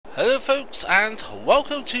Hello folks and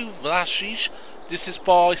welcome to Vlashich. This is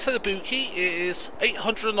by Celebuki. It is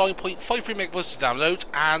 809.53 megabytes to download,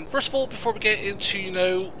 and first of all, before we get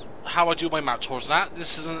into how I do my map tours and that,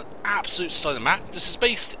 this is an absolute stunning map. This is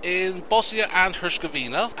based in Bosnia and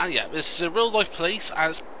Herzegovina, and yeah, this is a real life place,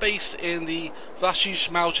 and it's based in the Vlashich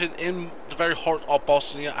mountain in the very heart of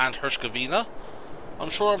Bosnia and Herzegovina. I'm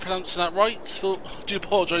sure I'm pronouncing that right, so I do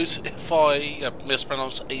apologise if I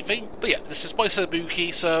mispronounce anything. But yeah, this is by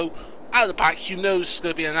Celebuki, so out of the back you know this is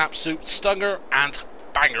going to be an absolute stunner and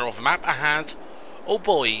banger of a map, and oh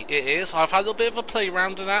boy, it is. I've had a little bit of a play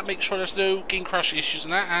around in that, make sure there's no game crash issues in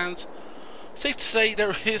that, and safe to say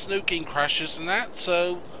there is no game crashes in that,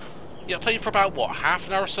 so yeah, played for about, what, half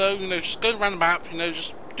an hour or so, just going around the map,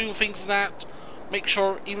 just doing things in that. Make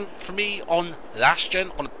sure, even for me on last gen,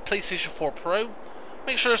 on the PlayStation 4 Pro,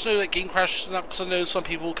 make sure there's no game crashes and that, because I know some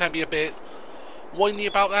people can be a bit whiny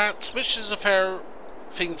about that, which is a fair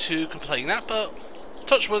thing to complain at, but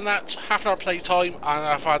touch wood that, half an hour playtime, and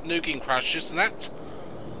I've had no game crashes and that.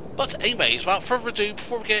 But anyways, without further ado,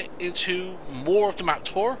 before we get into more of the map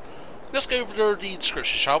tour, let's go over the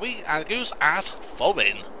description, shall we? And it goes as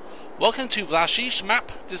following. Welcome to Vlashich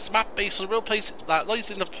map. This is a map based on a real place that lies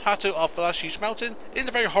in the plateau of Vlashich mountain, in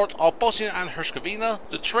the very heart of Bosnia and Herzegovina.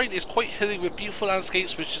 The terrain is quite hilly with beautiful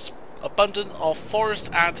landscapes which is abundant of forest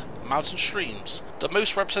and mountain streams. The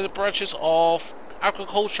most represented branches of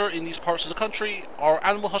agriculture in these parts of the country are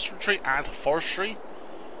animal husbandry and forestry.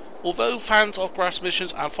 Although fans of grass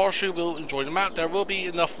missions and forestry will enjoy the map, there will be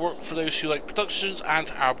enough work for those who like productions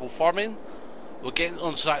and arable farming. We'll get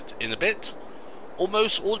onto that in a bit.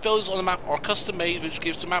 Almost all the buildings on the map are custom made, which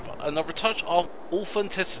gives the map another touch of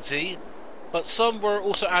authenticity, but some were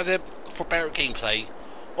also added for better gameplay.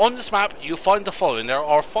 On this map you'll find the following. There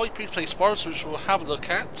are 5 pre-placed farms which we'll have a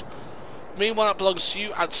look at. The main one that belongs to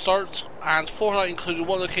you at the start, and 4 that included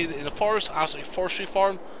one located in the forest as a forestry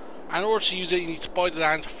farm, and in order to use it you need to buy the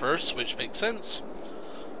land first, which makes sense.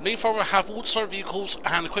 The main farm will have all the start vehicles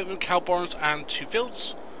and equipment, cow barns and 2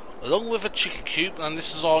 fields, along with a chicken coop, and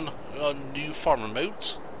this is on new farmer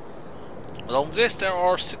mode. Along with this there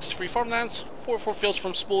are 63 farmlands, 44 fields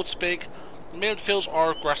from small to big. The main fields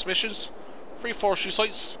are grass missions, 3 forestry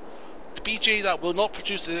sites, the BJ that will not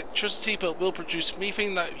produce electricity but will produce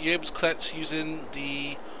methane that you're able to collect using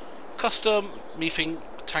the custom methane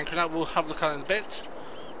tanker that we'll have a look at in a bit.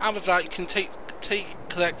 And with that you can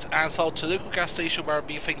collect and sell to a local gas station where a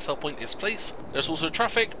methane sell point is placed. There's also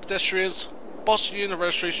traffic, pedestrians, Bosnian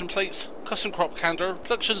registration plates, custom crop candor.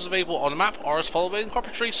 Productions available on the map are as following: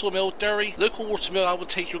 carpentry, sawmill, dairy, local watermill that will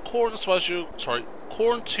take your corn as well as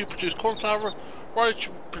corn to produce corn flour, rye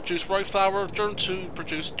to produce rye flour, durum to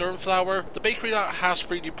produce durum flour. The bakery that has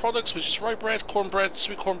 3D products, which is rye bread, cornbread,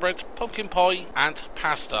 sweet cornbread, pumpkin pie, and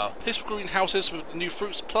pasta. Peaceful greenhouses with new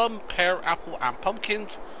fruits: plum, pear, apple, and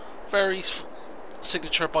pumpkins. Very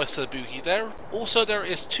signature by Celebuki there. Also there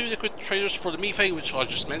is 2 liquid traders for the methane, which I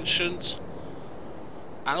just mentioned.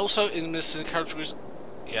 And also in missing categories,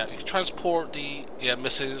 you can transport the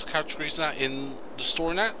missing categories that in the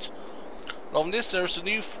store net. Along this there's a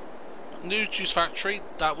new juice factory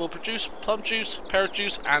that will produce plum juice, pear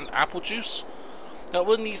juice and apple juice. Now it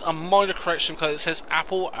will need a minor correction because it says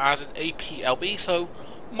apple as an APLB, so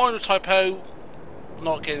minor typo,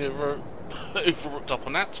 not getting overworked up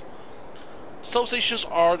on that. Sell stations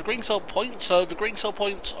are the grain sell point, so the grain sell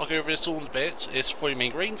point, I'll go over this all in a bit, is for your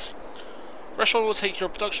main grains. Restaurant will take your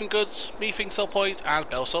production goods, methane sell point and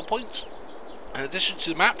bell sell point. In addition to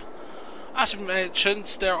the map, as we mentioned,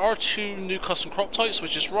 there are 2 new custom crop types,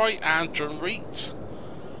 which is rye and durum wheat.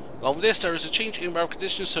 Along with this there is a change in weather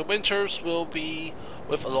conditions, so winters will be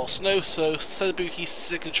with a lot of snow, so Celebuki's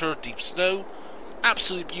signature deep snow.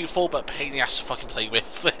 Absolutely beautiful, but pain in the ass to fucking play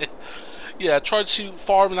with. Yeah, trying to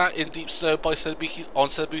farm that in deep snow by Celebuki on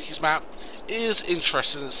Celebuki's map is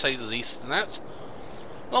interesting to say the least in that.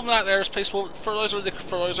 Along with that there is placeable fertilizer, liquid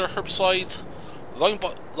fertilizer, herbicide,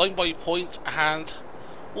 line by point, and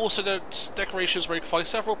also there's decorations where you can find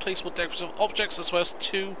several placeable decorative objects as well as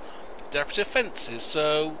 2 decorative fences.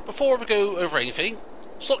 So before we go over anything,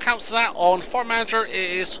 slot counts to that on Farm Manager it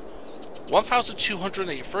is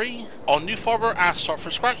 1283. On New Farmer and Start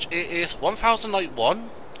from Scratch it is 1091.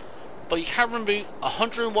 But you can remove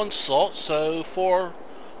 101 slots, so for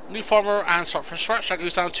New Farmer and Start from Scratch that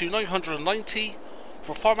goes down to 990.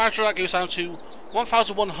 For Farm Manager that goes down to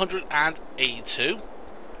 1182.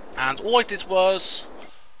 And all I did was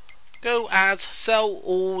go and sell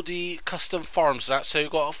all the custom farms that. So you've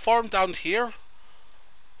got a farm down here.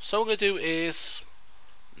 So what I'm going to do is,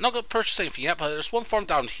 not going to purchase anything yet, but there's one farm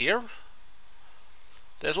down here.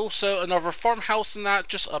 There's also another farmhouse in that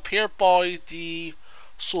just up here by the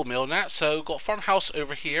sawmill and that. So got farmhouse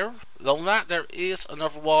over here. Along that there is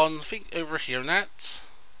another one, I think over here and that.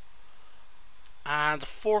 And the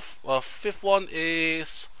fifth one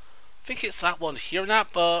is, I think it's that one here and that,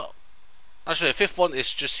 but actually the fifth one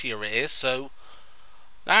is just here it is. So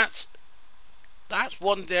that's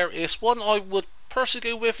one there is one I would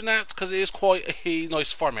personally go with in that, because it is quite a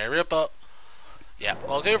nice farm area. But yeah,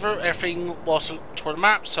 I'll go over everything whilst toward the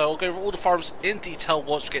map, so I'll go over all the farms in detail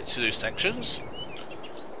once we get to those sections.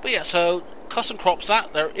 But yeah, so custom crops,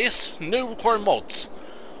 that there is no required mods,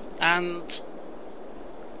 and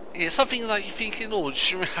it's something that you're thinking, oh, you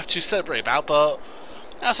shouldn't have to celebrate about. But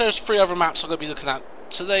as there's 3 other maps I'm going to be looking at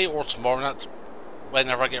today or tomorrow,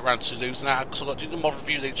 whenever I get around to those, because I've got to do the mod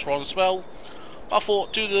review later on as well. But I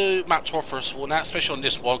thought do the map tour first of all, especially on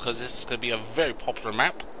this one, because this is going to be a very popular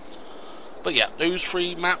map. But yeah, those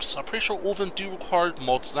 3 maps, I'm pretty sure all of them do require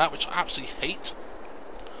mods and that, which I absolutely hate.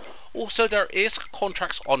 Also, there is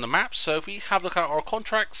contracts on the map, so if we have a look at our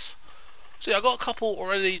contracts, so yeah, I've got a couple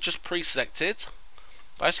already just pre-selected.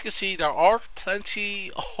 But as you can see, there are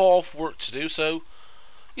plenty of work to do, so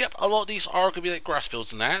yep, a lot of these are going to be like grass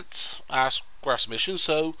fields and that, as grass missions.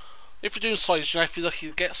 So if you're doing silage, if you're lucky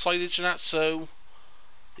to get silage and that, so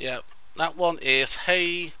yeah, that one is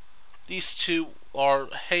hay. These 2 are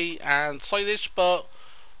hay and silage, but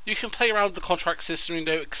you can play around with the contract system, you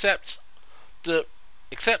know, except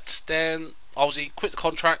then obviously quit the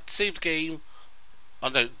contract, save the game. Oh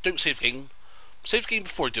no, don't save the game. Save the game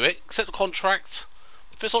before you do it. Accept the contract.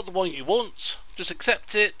 If it's not the one you want, just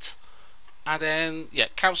accept it, and then yeah,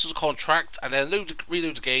 cancel the contract, and then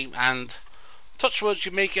reload the game. And touch wood,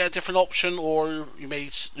 you may get a different option, or you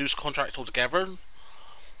may lose the contract altogether.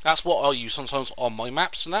 That's what I'll use sometimes on my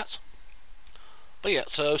maps and that. But yeah,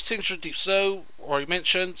 so signature deep snow already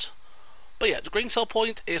mentioned. But yeah, the grain sell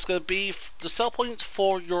point is going to be the sell point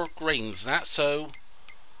for your grains and that. So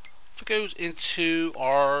if it goes into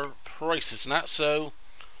our prices and that, so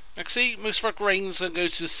you can see most of our grains are going to go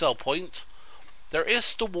to the sell point. There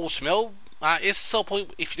is the watermill. Is the sell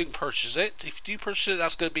point if you didn't purchase it. If you do purchase it,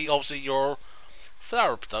 that's going to be obviously your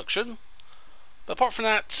flour production. But apart from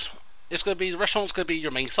that, it's going to be the restaurant's going to be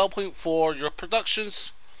your main sell point for your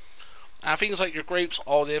productions. And things like your grapes,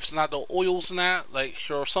 olives, and that, the oils and that, like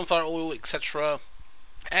your sunflower oil, etc.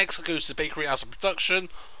 Eggs will go to the bakery as a production,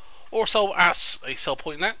 or sell as a sell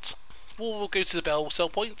point in that. Wool will go to the bell sell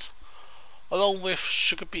point, along with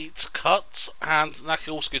sugar beet cut, and that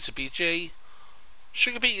can also go to BJ.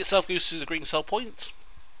 Sugar beet itself goes to the green sell point.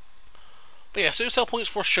 But yeah, so sell points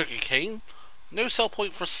for sugar cane, no sell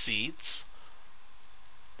point for seeds.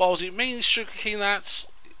 But obviously mainly sugar cane, that's,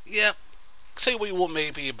 yeah, say what you want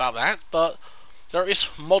maybe about that, but there is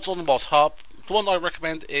mods on the mod hub. The one I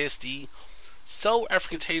recommend is the Sell Every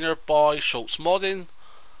Container by Schultz Modding,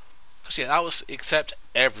 because yeah, that was accept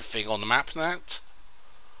everything on the map and that.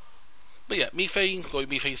 But yeah, methane, going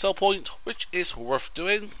methane sell point, which is worth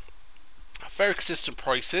doing. Very consistent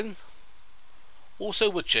pricing. Also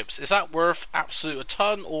wood chips, is that worth absolute a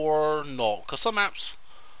ton or not? Because some maps,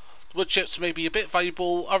 wood chips may be a bit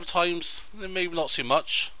valuable, other times maybe not too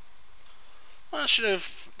much. I should have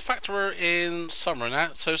factor in summer and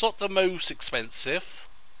that, so it's not the most expensive.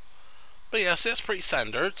 But yeah, so that's pretty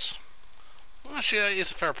standard. Actually, that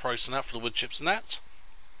is a fair price on that for the wood chips and that.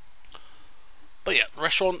 But yeah,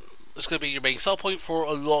 restaurant is going to be your main sell point for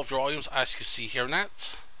a lot of your items, as you can see here and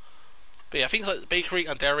that. But yeah, things like the bakery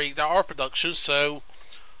and dairy, there are productions, so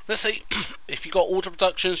let's say if you got all the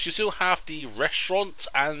productions, you still have the restaurant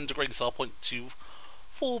and the grain sell point to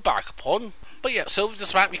fall back upon. But yeah, so with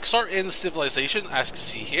this map, you can start in civilization, as you can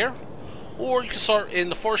see here, or you can start in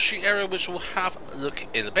the forestry area, which we'll have a look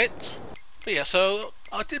in a bit. But yeah, so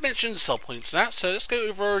I did mention the sell points and that, so let's go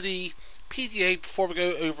over the PDA before we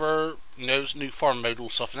go over, you know, new farm modal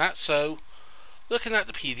stuff and that. So looking at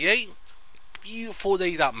the PDA, beautiful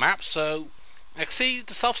laid out map. So I can see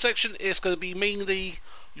the south section is going to be mainly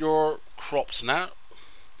your crops and that.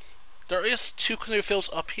 There is 2 canoe fields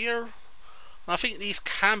up here. I think these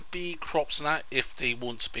can be crops and that if they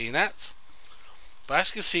want to be in that. But as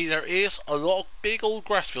you can see, there is a lot of big old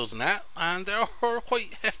grass fields in that, and they are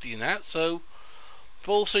quite hefty in that. So,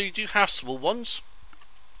 but also you do have small ones.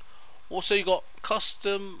 Also you got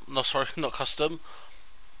custom, no sorry, not custom,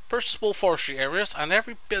 purchasable forestry areas, and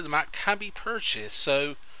every bit of the map can be purchased.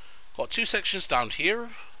 So, got 2 sections down here,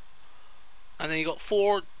 and then you got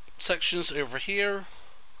 4 sections over here.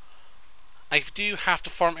 And if you do have the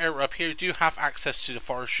farm area up here, you do have access to the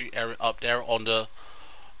forestry area up there on the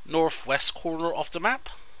northwest corner of the map.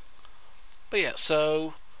 But yeah,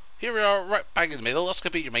 so here we are right bang in the middle. That's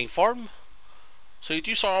going to be your main farm. So you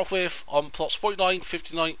do start off with plots 49,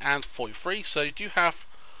 59 and 43. So you do have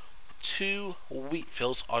 2 wheat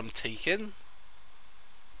fields I'm taking.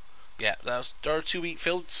 Yeah, there are 2 wheat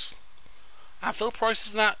fields. And field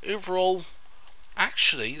prices and that overall,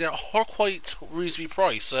 actually, they are quite reasonably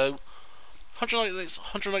priced. So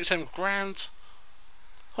 197 grand,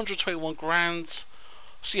 121 grand.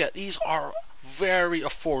 So yeah, these are very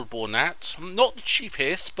affordable in that. Not the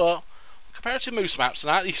cheapest, but compared to most maps and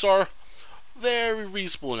that, these are very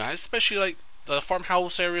reasonable in that. Especially like the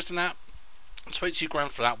farmhouse areas and that. 22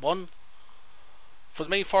 grand for that one. For the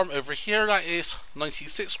main farm over here, that is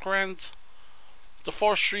 96 grand. The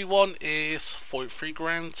forestry one is 43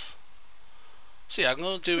 grand. So yeah, I'm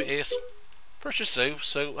going to do is purchase those.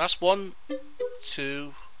 So that's 1,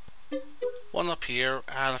 2, 1 up here,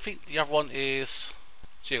 and I think the other one is.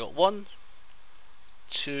 So you got 1,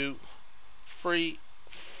 2, 3,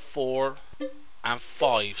 4, and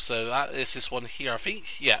 5. So that is this one here, I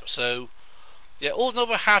think. Yeah. So yeah, all of them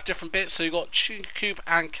have different bits. So you got chicken coop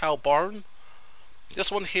and cow barn.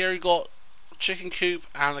 This one here, you got chicken coop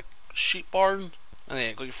and a sheep barn. And then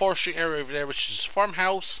you got your forestry area over there, which is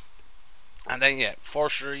farmhouse. And then yeah,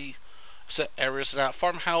 forestry set areas in that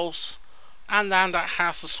farmhouse. And then that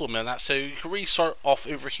has the sawmill and that. So you can really start off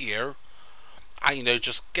over here. And you know,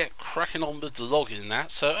 just get cracking on with the logging and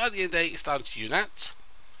that. So at the end of the day, it's down to you and that.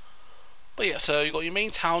 But yeah, so you got your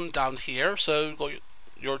main town down here. So you got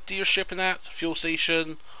your dealership and that, fuel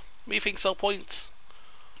station, methane sell point.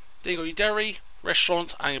 Then you got your dairy,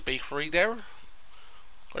 restaurant, and your bakery there.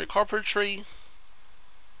 Got your carpentry.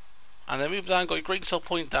 And then moving down, got your grain sell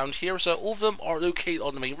point down here. So all of them are located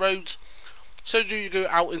on the main road. So do you go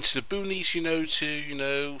out into the boonies, you know,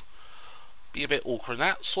 to be a bit awkward in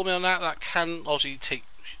that. Sawmill on that can obviously take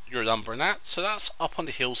your lumber in that. So that's up on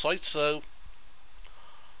the hillside. So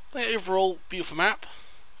but yeah, overall, beautiful map.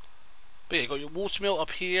 But yeah, you got your watermill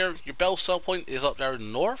up here. Your bell sell point is up there in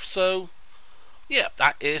the north. So yeah,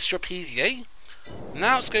 that is your PDA.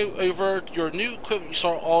 Now let's go over your new equipment you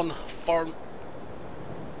saw on farm.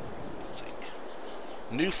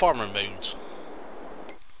 New farmer mode.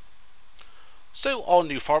 So on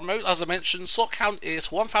new farm mode, as I mentioned, slot count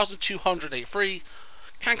is 1,283.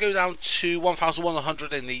 Can go down to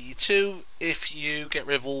 1,182 if you get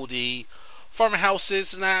rid of all the farmer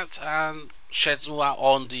houses and that, and sheds and all that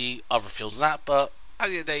on the other fields and that. But at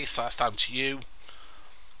the end of the day, so that's down to you.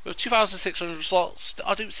 With 2,600 slots,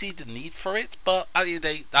 I don't see the need for it, but at the end of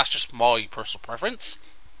the day, that's just my personal preference.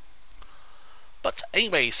 But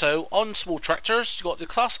anyway, so on small tractors, you got the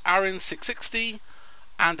Class Aaron 660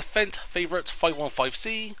 and the Fendt Favourite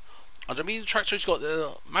 515C. Under medium tractors, you got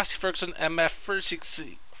the Massey Ferguson MF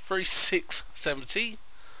 3670.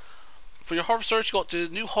 For your harvesters, you got the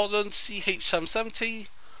New Holland CH770.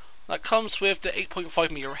 That comes with the 8.5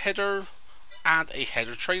 meter header and a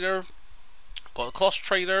header trailer. Got a Closs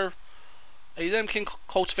trailer, a Lemkin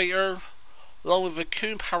cultivator, along with a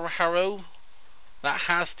Kuhn power harrow that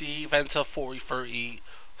has the Venta 4030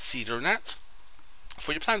 cedar net.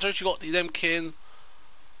 For your planters, you got the Lemkin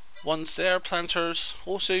ones there, planters.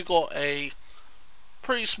 Also, you got a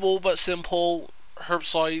pretty small but simple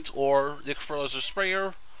herbicide or liquid fertilizer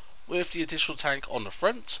sprayer with the additional tank on the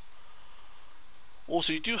front.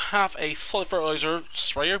 Also, you do have a solid fertilizer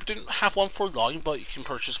sprayer. We didn't have one for line, but you can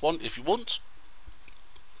purchase one if you want.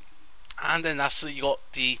 And then lastly, you got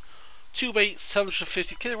the 2-weight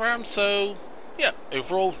 750 kilograms. So yeah,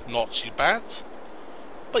 overall not too bad.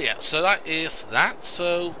 But yeah, so that is that.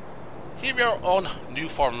 So here we are on new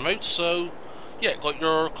farm mode. So yeah, got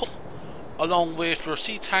your along with your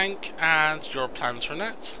sea tank and your planter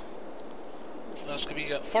net. That's gonna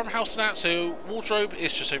be a farmhouse net. So wardrobe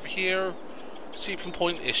is just over here. Sleeping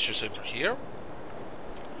point is just over here.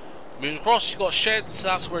 Moving across, you got sheds. So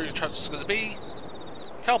that's where your tractor's gonna be.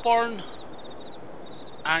 Cow barn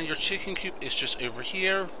and your chicken coop is just over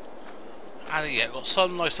here. And yeah, got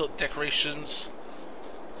some nice little decorations,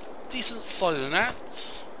 decent side of the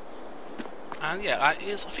net, and yeah, I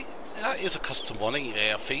think that is a custom one,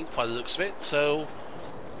 I think, by the looks of it. So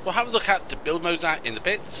we'll have a look at the build mode that in a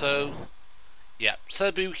bit. So yeah,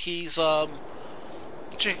 Celebuki's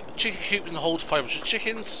chicken coop can hold 500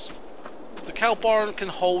 chickens. The cow barn can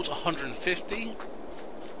hold 150.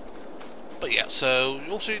 But yeah, so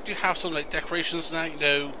you also do have some like decorations and that, you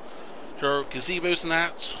know, your gazebos and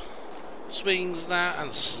that, swings and that,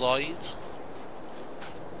 and slides.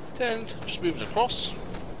 Then just moving across.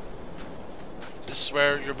 This is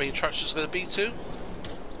where your main tractor is going to be too.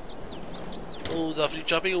 All lovely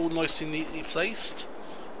jubby, all nice and neatly placed,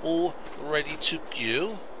 all ready to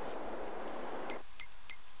go.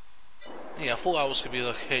 Yeah, I thought that was going to be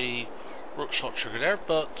like a workshop trigger there,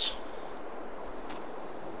 but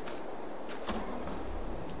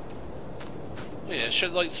Yeah,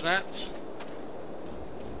 shed lights and that.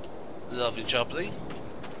 Lovely jubbly.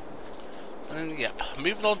 And then, yep,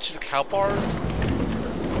 moving on to the cow barn.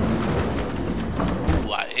 Ooh,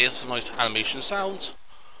 that is a nice animation sound.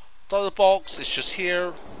 The box is just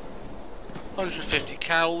here. 150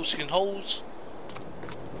 cows you can hold.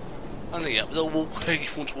 And then, yep, they'll walk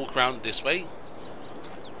if you want to walk around this way.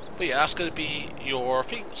 But yeah, that's going to be your, I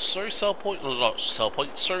think, sell point, or not sell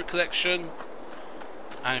point, collection.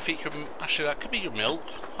 And I think your, actually that could be your milk.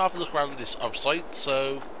 Have a look around this other side.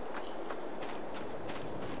 So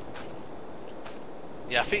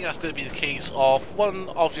yeah, I think that's going to be the case of one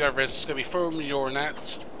of the other is going to be for manure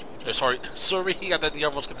net. Sorry, and then the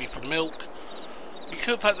other one's going to be for the milk. You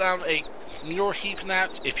could put down a manure heap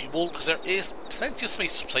net if you want, because there is plenty of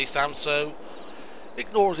space to place down. So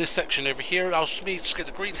ignore this section over here. I'll just get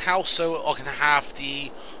the greenhouse so I can have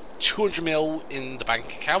the 200 mil in the bank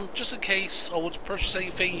account, just in case I want to purchase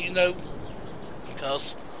anything, you know,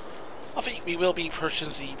 because I think we will be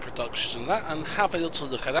purchasing the productions and that, and have a little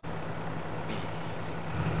look at that.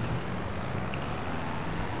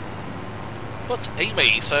 But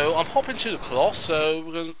anyway, so I'm hopping to the cloth, so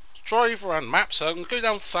we're going to drive around the map. So I'm going to go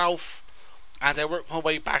down south and then work my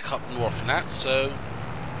way back up north and that. So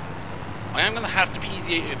I am going to have the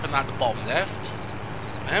PDA open at the bottom left.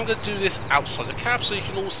 I am going to do this outside the cab so you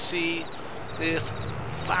can all see this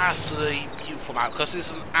vastly beautiful map, because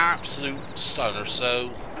it's an absolute stunner.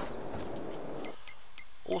 So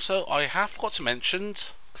also I have got to mention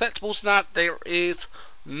collectibles and that there is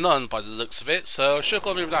none by the looks of it, so I should have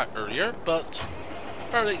gone over that earlier, but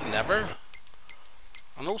apparently never.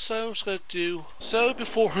 And also I'm just going to do, so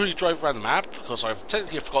before we drive around the map, because I've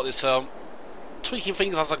technically forgot this, tweaking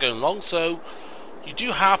things as I go along. So you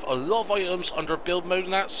do have a lot of items under build mode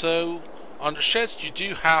and that. So under sheds you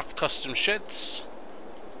do have custom sheds,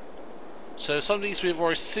 so some of these we've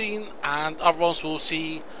already seen and other ones we'll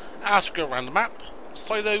see as we go around the map.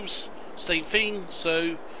 Silos, same thing.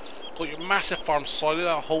 So got your massive farm silo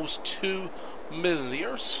that holds 2 million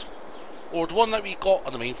litres, or the one that we got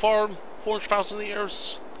on the main farm, 400,000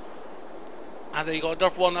 litres, and then you got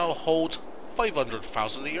another one that will hold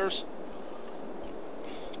 500,000 litres.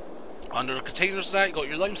 Under the containers that you got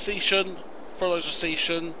your lime station, fertilizer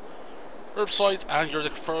station, herbicide, and your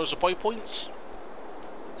fertilizer buy points.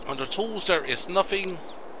 Under tools there is nothing.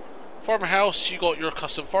 Farmhouse, you got your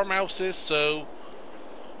custom farmhouses, so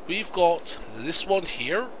we've got this one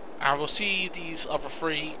here, and we'll see these other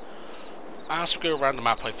 3 as we go around the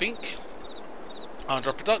map, I think.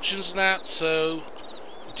 Under productions and that, so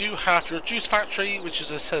you do have your juice factory, which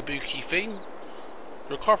is a Celebuki thing,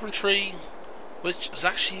 your carpentry, which is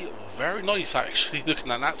actually very nice, actually,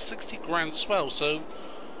 looking at that, 60 grand as well, so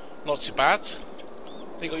not too bad.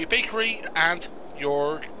 Then you got your bakery and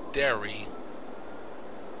your dairy.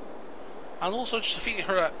 And also just I think you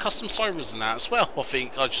heard custom sirens in that as well, I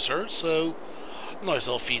think I just heard, so nice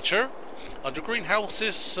little feature. Under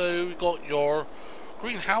greenhouses, so we got your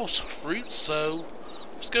greenhouse fruits, so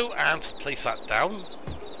let's go and place that down.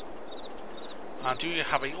 And do you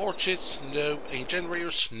have any orchards? No. Any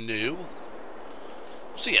generators? No.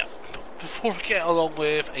 So yeah, before we get along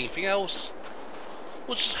with anything else,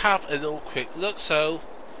 we'll just have a little quick look. So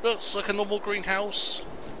looks like a normal greenhouse,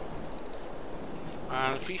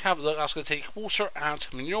 and if we have a look, that's going to take water and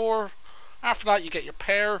manure. After that you get your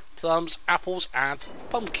pear, plums, apples and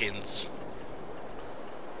pumpkins.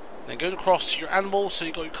 Then going across to your animals, so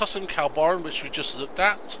you got your custom cow barn, which we just looked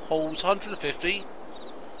at, holds 150.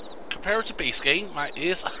 Compared to base game, that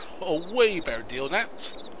is a way better deal than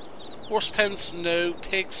that. Horse pens, no.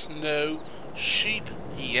 Pigs, no. Sheep,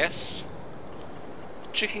 yes.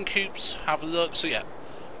 Chicken coops, have a look. So yeah,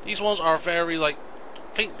 these ones are very, like,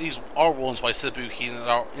 I think these are ones by Celebuki and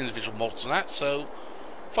are individual models and that. So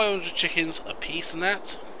 500 chickens a piece and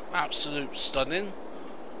that. Absolute stunning.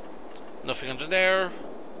 Nothing under there.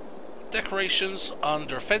 Decorations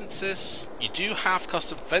under fences. You do have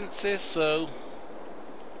custom fences, so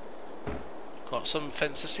got some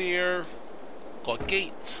fences here. Got a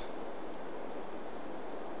gate.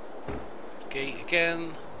 Gate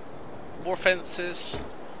again. More fences.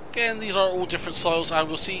 Again, these are all different styles, and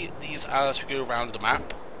we'll see these as we go around the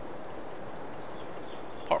map.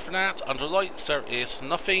 Apart from that, under lights there is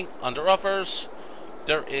nothing. Under others,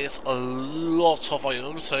 there is a lot of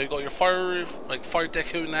items. So you got your fire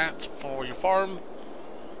deco and that for your farm.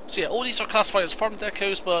 So yeah, all these are classified as farm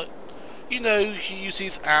decos, but you know, you can use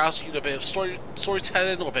these as, you know, a bit of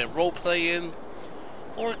storytelling or a bit of role playing,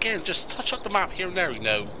 or again, just touch up the map here and there, you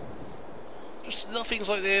know. Just little things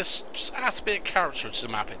like this, just adds a bit of character to the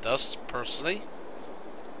map, it does, personally.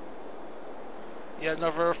 Yeah,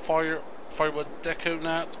 another firewood deco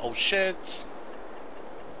net, old sheds.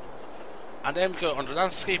 And then we go under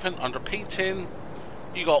landscaping, under painting.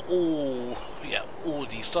 You got all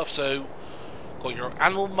these stuff. So got your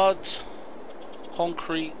animal mud,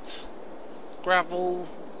 concrete, gravel,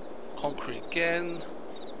 concrete again.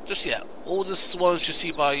 Just all the ones you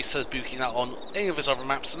see by Buki that on any of his other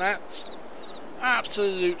maps and that.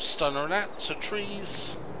 Absolute stunner in that. So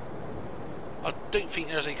trees. I don't think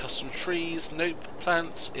there's any custom trees. Nope.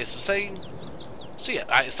 Plants. It's the same. So yeah,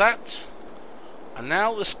 that is that. And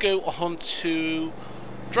now let's go on to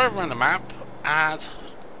drive around the map and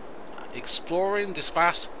exploring this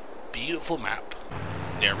vast, beautiful map.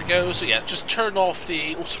 There we go. So yeah, just turn off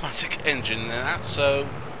the automatic engine and that. So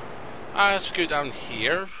as we go down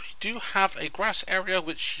here, you do have a grass area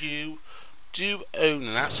which you do own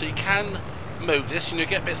in that. So you can mow this,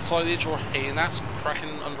 get a bit of silage or hay in that, some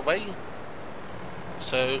cracking underway.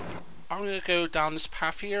 So I'm going to go down this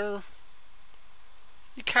path here.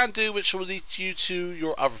 You can do which will lead you to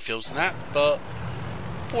your other fields and that, but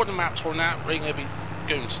for the map tour and that, we're going to be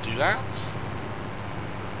going to do that.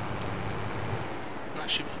 And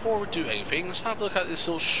actually, before we do anything, let's have a look at this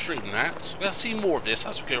little stream and that. We're going to see more of this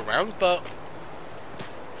as we go around, but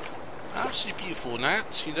absolutely beautiful and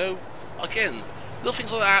that, again, little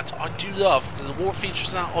things like that I do love. The more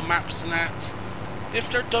features and that on maps and that,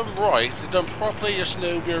 if they're done right, they're done properly, there's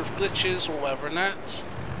no weird glitches or whatever and that,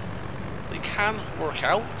 they can work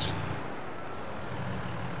out.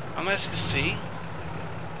 And as you can see,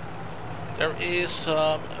 there is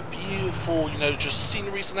some beautiful, just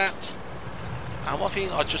sceneries and that. And one thing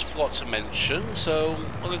I just forgot to mention, so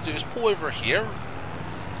what I'm going to do is pull over here.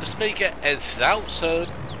 This may get edited out, so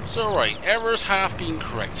right, errors have been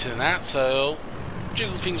corrected in that, so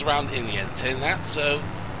jiggle things around in the editing and that, so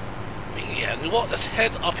yeah, you know what, let's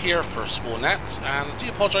head up here first of all in that, and I do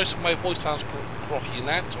apologise if my voice sounds groggy in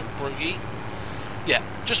that, or groggy. Yeah,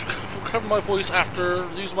 just recovered my voice after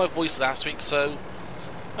losing my voice last week, so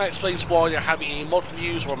that explains why you're having any mod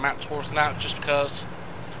reviews or map tours and that, just because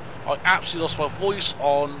I absolutely lost my voice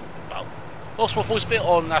a bit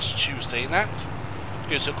on last Tuesday and that.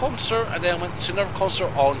 Go to a concert, and then went to another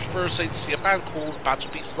concert on Thursday to see a band called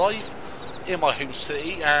Battle Beats Live in my home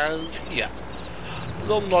city, and yeah,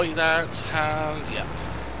 long night that, and yeah,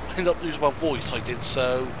 I ended up losing my voice, I did,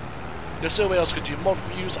 so there's no way I was going to do mod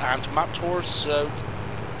reviews and map tours, so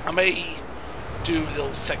I may do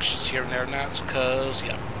little sections here and there and that, because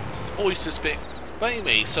yeah, voice is a bit. But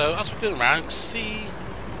anyway, so as we're going around, see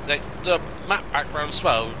the map background as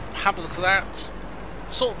well, have a look at that.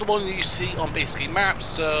 Sort of the one you see on basic game maps,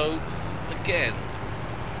 so again,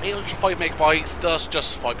 805 megabytes does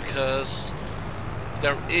justify because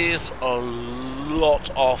there is a lot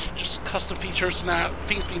of just custom features now,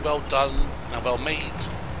 things being well done and well made.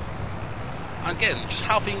 And again, just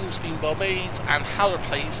how things being well made and how they're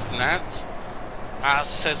placed and that, as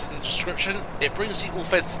it says in the description, it brings the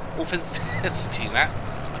authenticity in that.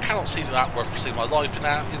 I cannot say that word for saving my life in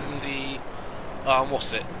that, in the,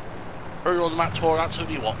 what's it? Earlier on the map tour, that took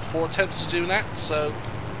me, what, 4 attempts to do that, so.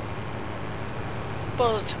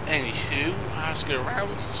 But, anywho, let's go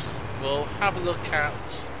around, we'll have a look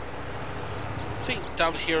at, I think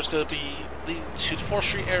down here is going to be leading to the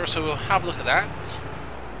forestry area, so we'll have a look at that.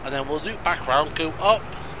 And then we'll loop back around, go up,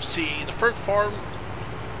 see the third farm,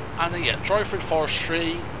 and then yeah, drive through the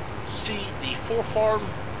forestry, see the fourth farm,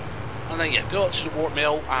 and then yeah, go up to the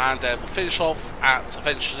Watermill, and then we'll finish off at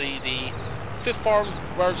eventually the fifth farm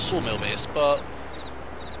where the sawmill is. But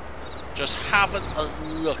just having a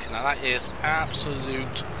look now, that is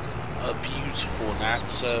absolute beautiful in that.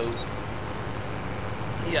 So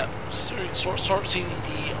yeah, start seeing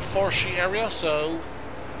the forestry area. So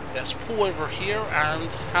let's pull over here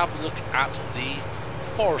and have a look at the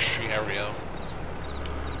forestry area.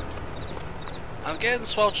 And again,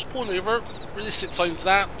 as well, just pulling over, realistic signs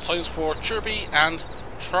that, signs for Chirby and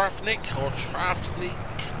Trafnic, or Trafnic,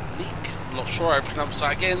 I'm not sure how to pronounce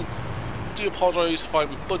that again. I do apologise if I'm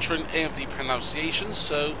butchering any of the pronunciations,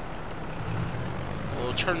 so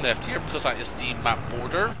we'll turn left here because that is the map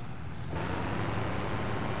border.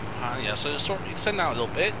 And yeah, so sort of extend out a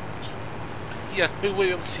little bit. Yeah, we won't be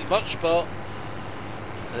able to see much, but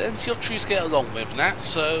plenty of trees get along with that,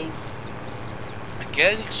 so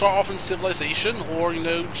again, you can start off in civilization, or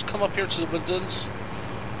just come up here to the woodlands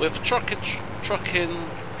with a trucking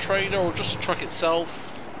trailer, or just a truck itself,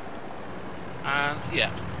 and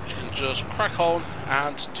yeah, you can just crack on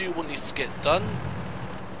and do what needs to get done.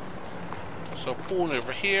 So pulling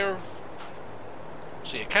over here,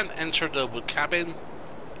 so you can't enter the wood cabin.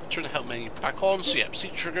 Turn the help menu back on, so yeah,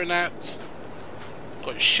 seat trigger in that.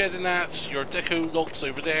 Got your shed in that, your deco logs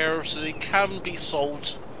over there, so they can be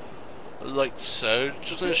sold like so.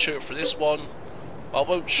 Just going to show it for this one. But I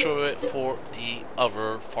won't show it for the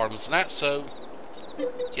other farms and that, so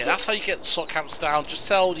yeah, that's how you get the stock counts down. Just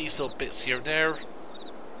sell these little bits here and there.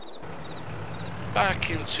 Back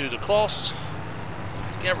into the cost.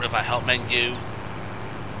 Get rid of that help menu.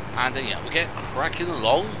 And then yeah, we get cracking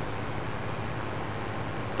along.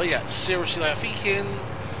 But yeah, seriously, like, I'm thinking,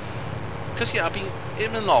 because yeah, I've been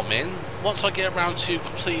in and on. Once I get around to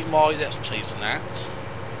completing my let's plays and that,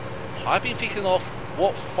 I've been thinking of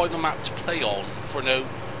what final map to play on for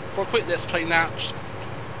for a quick let's play now. Just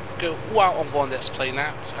go all out on one let's play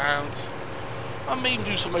that, and I may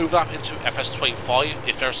do some overlap into FS22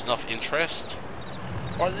 if there's enough interest,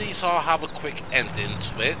 or at least I'll have a quick ending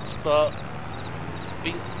to it. But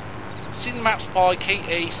been seeing maps by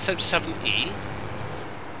KA77E.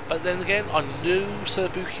 But then again, I knew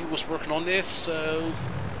Selabuki was working on this, so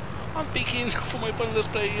I'm thinking for my final let's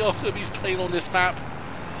play, I'm going to be playing on this map.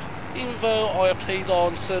 Even though I have played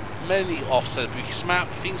on many of Selabuki's map,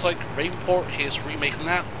 things like Ravenport, his remake on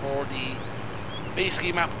that for the base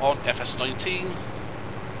game map on FS19.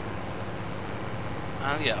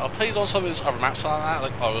 And yeah, I played on some of his other maps like that,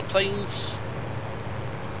 like Our Plains.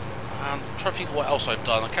 I'm trying to think of what else I've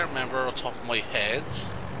done, I can't remember off the top of my head.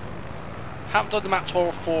 Haven't done the map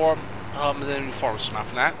tour for the new Forest map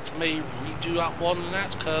and that. May redo that one and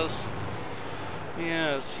that, because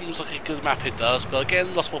yeah, it seems like a good map it does. But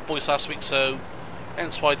again, lost my voice last week, so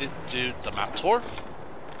hence why I didn't do the map tour.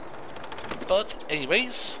 But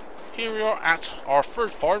anyways, here we are at our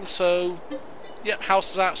third farm. So yep,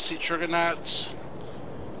 house is at, seat trigger that.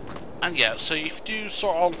 And yeah, so if you do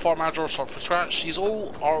start on Farm Manager or start from scratch, these are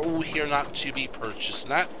all here not to be purchased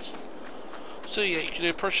and that. So yeah, you can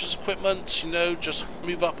do purchase equipment, just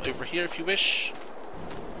move up over here if you wish.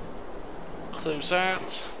 Close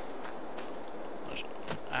that.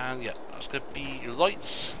 And yeah, that's going to be your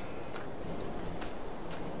lights.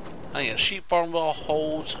 And yeah, sheep barn will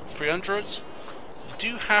hold 300. You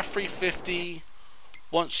do have 350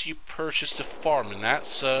 once you purchase the farm in that,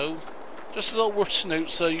 so just a little word to note,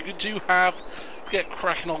 so you do have to get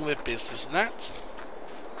cracking on with business in that.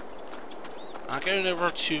 Going over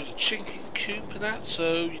to the chicken coop and that,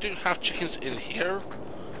 so you don't have chickens in here.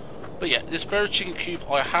 But yeah, this bird chicken coop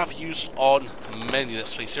I have used on many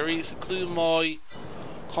Let's Play series, including my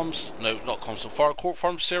Fire Court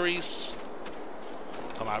Farm series.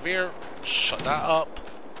 Come out of here, shut that up.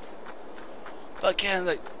 But again,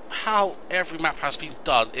 like how every map has been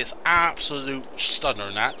done is absolute stunner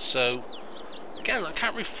in that, so again, I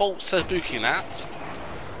can't really fault Selabuki in that.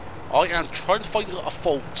 I am trying to find a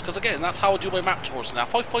fault, because again, that's how I do my map tours now.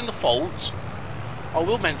 If I find a fault, I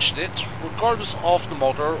will mention it, regardless of the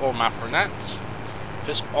modder or mapper in that. If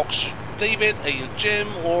it's Oxygen David, a Jim,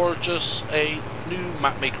 or just a new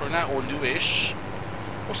map maker in that, or newish,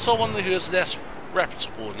 or someone who is less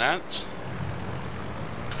reputable in that,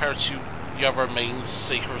 compared to the other main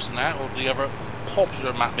sakers in that, or the other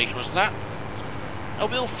popular map makers in that. I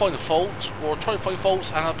will find a fault, or try to find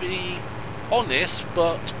faults, and I'll be honest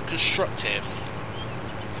but constructive.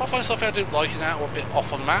 If I find something I don't like in that or a bit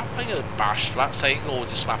off on the map, I'm going to bash that, saying, oh,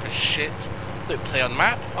 this map is shit, don't play on the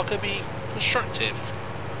map. I'm going to be constructive.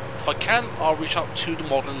 If I can, I'll reach out to the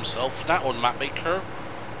modder himself, that or the map maker,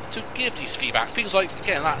 to give these feedback. Things like,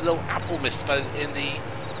 again, that little apple misspelling in the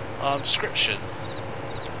description.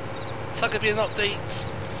 It's not going to be an update.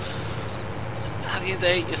 At the end of the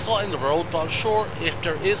day, it's not in the world, but I'm sure if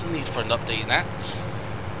there is a need for an update in that,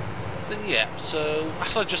 then yeah. So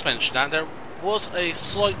as I just mentioned, that there was a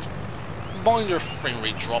slight minor frame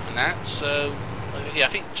rate drop in that. So yeah, I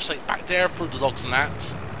think just like back there for the logs and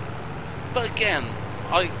that. But again,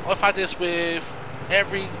 I've had this with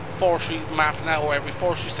every forestry map now, or every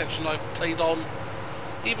forestry section I've played on.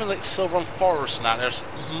 Even like Silver and Forest and that, there's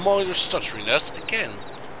minor stutteriness. Again,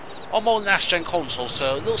 I'm on last gen console,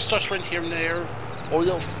 so a little stuttering here and there, or a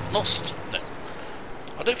little no,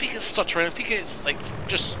 I don't think it's stuttering. I think it's like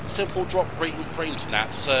just simple drop rate in frames and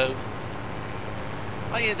that. So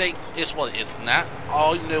yeah, it's what it is and that.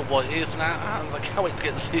 I know what it is and that, and I can't wait to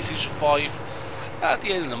get the PlayStation 5 at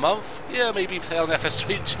the end of the month. Yeah, maybe play on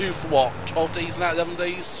FS22 for what, 12 days and that, 11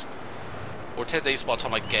 days, or 10 days by the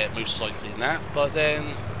time I get it, most likely in that. But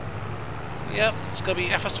then yep, it's going to be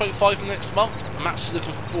FS25 next month. I'm actually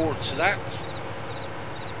looking forward to that.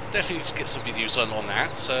 Definitely need to get some videos done on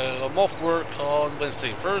that. So I'm off work on Wednesday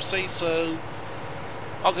and Thursday, so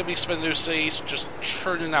I'm going to be spending those days just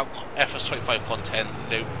churning out FS25 content,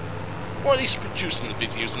 or at least producing the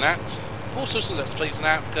videos and that. Also some Let's Plays and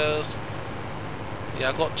that, because yeah,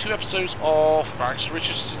 I've got 2 episodes of Rags to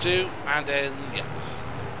Riches to do, and then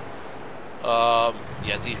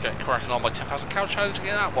yeah, these get cracking on my 10,000 cow challenge and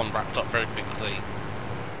get that one wrapped up very quickly.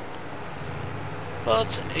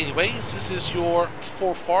 But anyways, this is your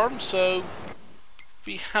 4th farm, so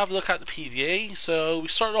we have a look at the PDA. So we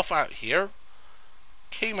started off out here,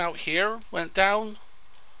 came out here, went down,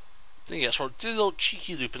 then yeah, sort of did a little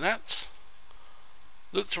cheeky loop in that,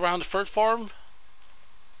 looked around the 3rd farm.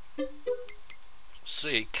 So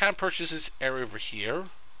you can purchase this area over here.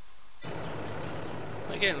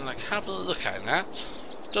 Again, like have a look at that.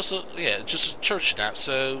 Just a church in that,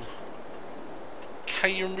 so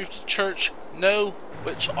can you remove the church? No,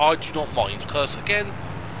 which I do not mind, because again,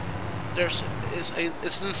 it's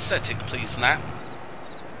an aesthetic piece in that.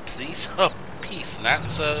 Piece in that,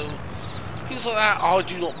 so things like that I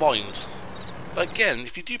do not mind. But again,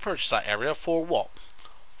 if you do purchase that area for what?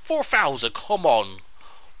 4,000, come on.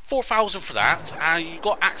 4,000 for that, and you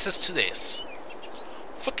got access to this.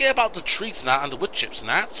 Forget about the trees and that, and the wood chips and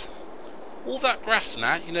that. All that grass and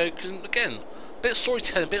that, you know, can, again, a bit of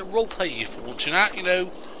storytelling, a bit of roleplay if you want to, that, you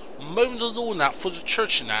know, mowing the lawn that for the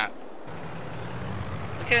church and that.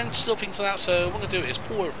 Again, just little things like that, so what I'm going to do is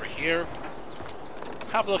pull over here,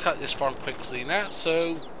 have a look at this farm quickly now.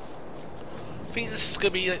 So I think this is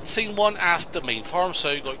going to be the same one as the main farm,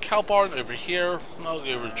 so you've got cow barn over here, I'll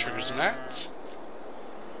go over the triggers and that.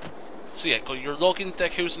 So yeah, got your logging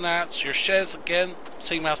decos and that, your sheds again,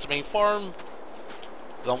 same as the main farm.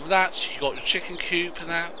 Along with that, you got your chicken coop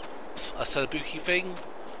and that, a Celebuki thing.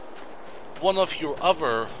 One of your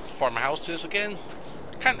other farmhouses again,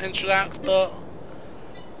 can't enter that, but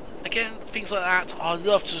again, things like that, I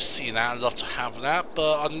love to see that, I love to have that,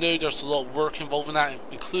 but I know there's a lot of work involved in that,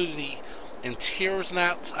 including the interiors and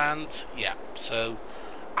that, and yeah, so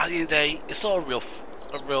at the end of the day, it's not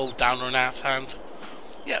a real downer in that, and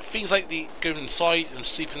yeah, things like the going inside and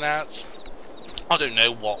sleeping that, I don't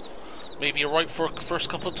know what, maybe you're right for the first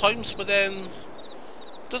couple of times, but then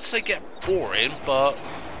doesn't say get boring, but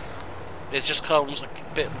it just comes like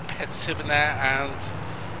a bit repetitive in there, and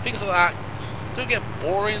things like that don't get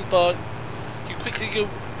boring, but you quickly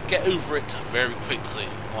get over it very quickly.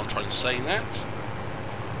 What I'm trying to say in that.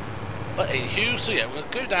 But anywho, so yeah, we're going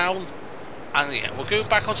to go down, and yeah, we'll go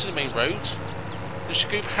back onto the main road. We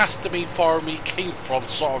should go past the main farm we came from,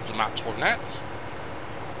 sort of the map toward that.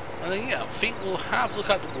 And then yeah, I think we'll have a look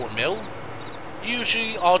at the Watermill.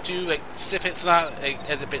 Usually I'll do like snippets and that, like,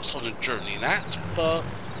 edit bits on the journey and that, but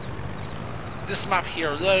this map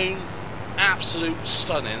here alone, absolute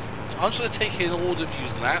stunning. So I'm just going to take in all the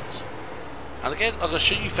views and that. And again, I'm going to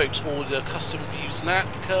show you folks all the custom views and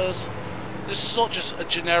that, because this is not just a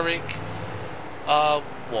generic,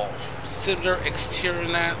 similar exterior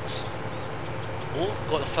and that. Oh,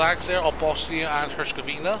 got the flags there of Bosnia and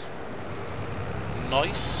Herzegovina.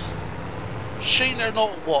 Nice. Shame they're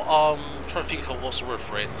not I'm trying to think of what's the word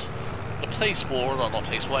for it. A placeboard, or not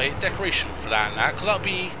placeboard, a decoration for that and that, because that would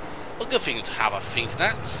be a good thing to have, I think,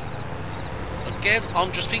 that. Again,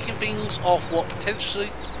 I'm just thinking things off what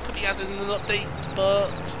potentially could be added in an update,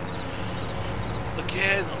 but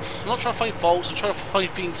again, I'm not trying to find faults, I'm trying to find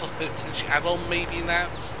things that could potentially add on maybe in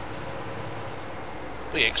that.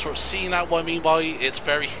 But yeah, sort of seeing that, what I mean by it's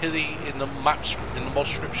very hilly in the map, in the mod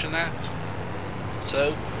description that.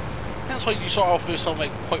 So that's why you start off with some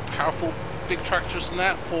like quite powerful big tractors and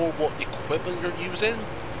that for what equipment you're using.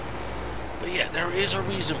 But yeah, there is a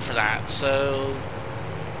reason for that. So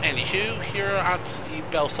anywho, here at the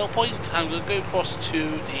Bell Cell Point, I'm going to go across to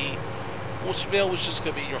the Watermill, which is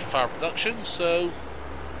going to be your flower production. So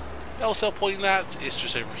Bell Cell Point that is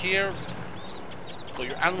just over here. Got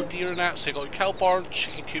your animal deer and that, so you got your cow barn,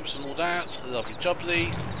 chicken coops and all that, lovely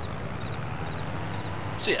jubbly.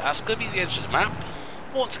 So yeah, that's going to be the edge of the map.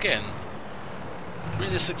 Once again,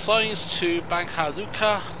 realistic signs to Banka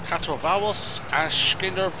Luka, Katorvalos and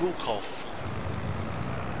Skinner Vukov.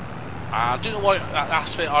 I don't know why that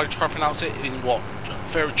aspect I try to pronounce it in what,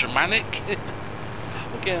 very Germanic.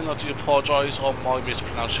 Again, I do apologise on my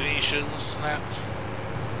mispronunciations and that.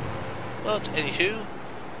 But anywho,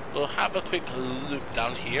 we'll have a quick loop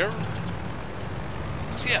down here.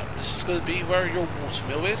 So yeah, this is going to be where your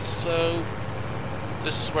watermill is. So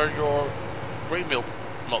this is where your grain mill,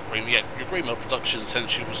 not grain, yeah, your grain mill production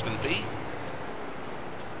essentially was going to be.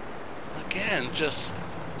 Again, just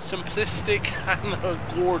simplistic and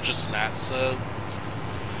gorgeous in that. So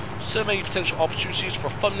many potential opportunities for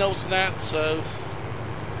thumbnails in that. So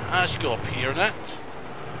as you go up here in that,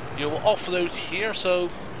 you'll offload here. So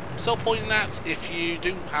sell point in that if you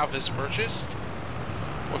do have this purchased,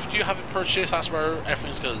 or if you do have it purchased, that's where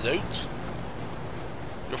everything's going to load.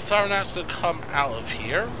 Your flower nat's going to come out of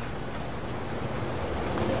here.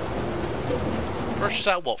 Purchase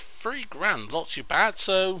at what, 3 grand, not too bad.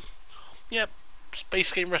 So yeah,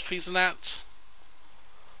 base game recipes and that.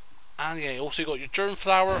 And yeah, you also got your germ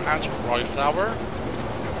flower and rye flower.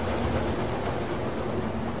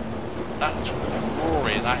 That's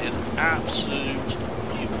roaring, that is absolute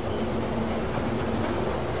beautiful.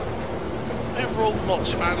 Overall, not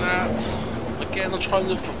too bad at. Again, I'll try and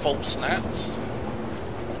look for faults in that.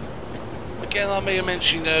 Again, I may have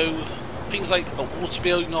mentioned, you know, things like a water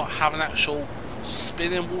mill, not have an actual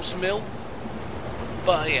spinning water mill.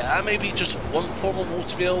 But yeah, that may be just one form of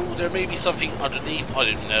water mill. There may be something underneath,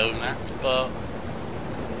 I don't know that, but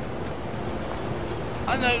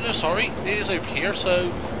I know, no, sorry, it is over here,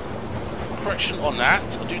 so correction on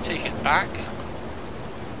that, I do take it back.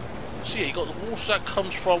 So yeah, you got the water that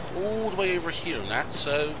comes from all the way over here and that,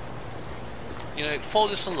 so you know, follow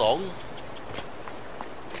this along.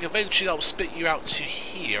 Eventually that will spit you out to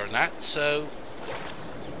here and that, so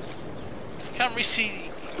you can't really see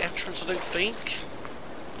the entrance, I don't think.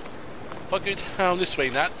 If I go down this way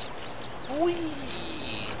and that, whee!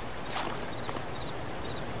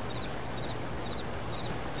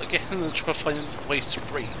 Again, I'm trying to find ways to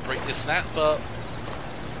break this and that, but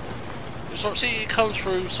you sort of see it comes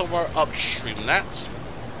through somewhere upstream and that.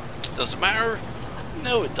 Does it matter?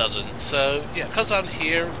 No, it doesn't. So yeah, it comes down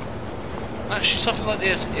here. Actually, something like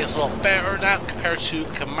this is a lot better now compared to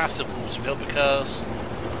like a massive water mill, because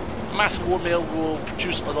a massive water mill will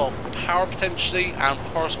produce a lot of power potentially and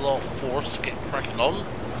requires a lot of force to get cracking on.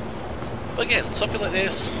 But again, something like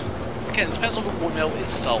this, again, it depends on the water mill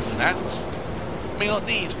itself and that. May not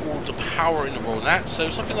need all the power in the world and that, so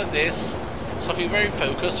something like this, something very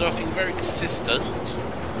focused, something very consistent,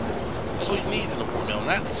 that's what you need in the water mill and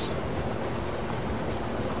that.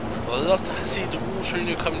 I'd love to see the water,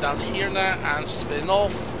 you know, coming down here and that and spinning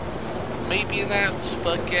off, maybe in that,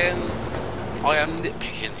 but again, I am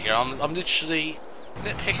nitpicking here. I'm literally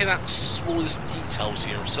nitpicking at smallest details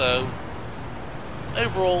here, so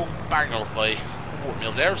overall, bang off a water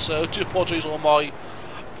mill there, so do apologise on my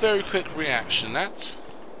very quick reaction. That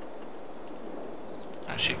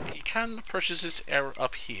actually, you can purchase this area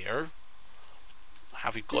up here.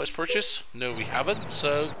 Have we guys purchased? No, we haven't,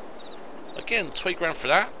 so again, 20 grand for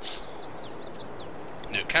that.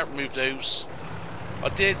 No, can't remove those. I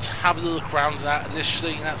did have a look around that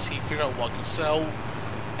initially, and that's how you figure out what I can sell.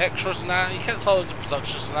 Extras and that, you can't sell the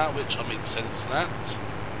productions and that, which makes sense and that.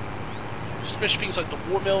 Especially things like the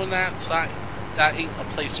watermill and that ain't a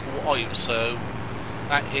placeable item, so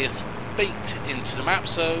that is baked into the map,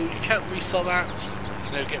 so you can't resell that,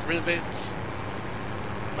 you know, get rid of it.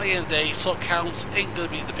 At the end of the day, slot counts ain't going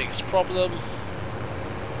to be the biggest problem.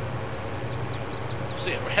 So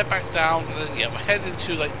yeah, we'll head back down, and then yeah, we'll head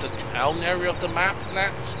into like the town area of the map and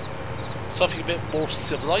that. Something a bit more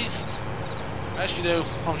civilized. As you know,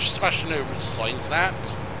 I'm just smashing over the signs and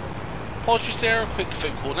that. Apologies there, a quick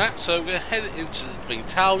phone call and that. So we're going to head into the main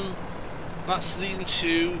town. That's leading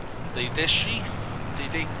to Dedeshi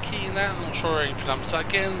and that. I'm not sure how you pronounce that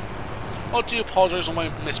again. I do apologise on my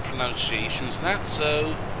mispronunciations and that.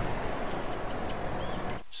 So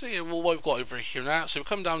yeah, well, what we've got over here now. So we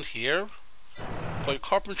come down here. Got a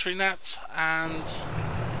carpentry net and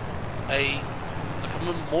like a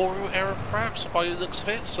memorial area perhaps by the looks of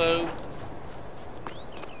it, so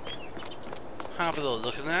have a little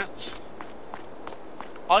look at that.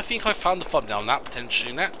 I think I found the thumbnail on that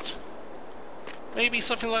potentially net. Maybe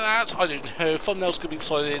something like that, I don't know. Thumbnail's gonna be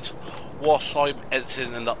decided whilst I'm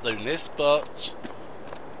editing and uploading this, but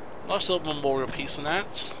nice little memorial piece on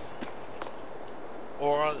that.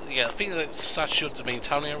 Or yeah, I think that's statue of the main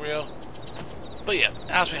town area. But yeah,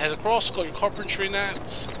 as we head across, got your carpentry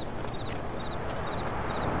net.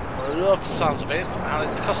 I love the sounds of it,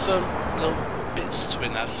 and the custom little bits to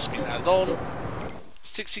it that's been added on.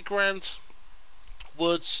 60 grand.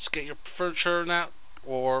 Woods to get your furniture and that,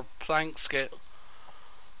 or planks get.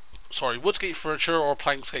 Sorry, wood to get your furniture, or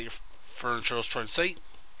planks to get your furniture, I was trying to say.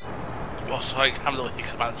 Whilst I have a little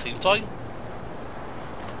hiccup at the same time.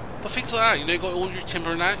 But things like that, you know, you got all your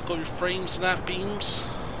timber and that, you got your frames and that, beams.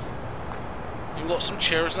 You've got some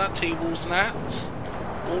chairs and that, tables and that,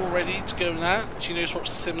 all ready to go and that, you know, sort of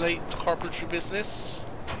simulate the carpentry business.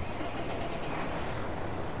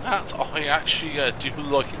 That I actually do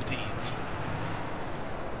like indeed.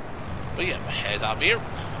 But yeah, we'll head up here.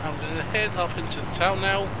 I'm going to head up into the town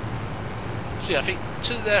now. So yeah, I think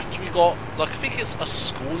to the left we got, like, I think it's a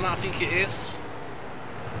school now, I think it is.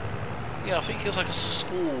 Yeah, I think it's like a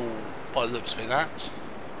school by the looks of it, that.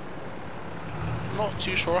 Not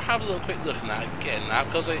too sure. I'll have a little quick look at that again now,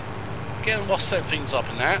 because I again will set things up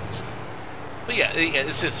in that. But yeah,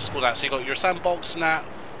 this is the school that. So you got your sandbox and that,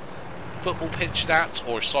 football pitch that,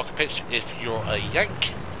 or soccer pitch if you're a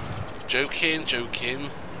Yank. Joking.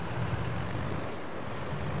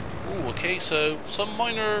 Ooh, okay, so some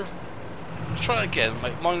minor Let's try it again,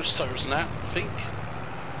 like minor stutters and that, I think.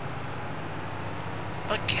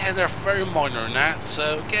 Again, they're very minor in that,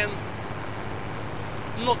 so again,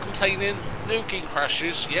 I'm not complaining, no game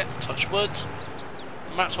crashes yet, touch wood.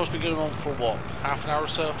 Match has been going on for what, half an hour or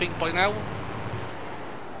so I think by now?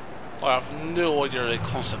 I have no idea the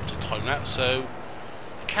concept of time that, so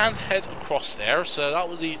you can head across there, so that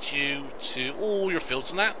will lead you to all your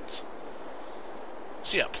fields and that.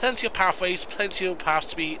 So yeah, plenty of pathways, plenty of paths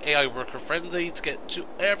to be AI worker friendly to get to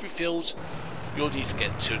every field you'll need to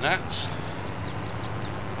get to in that.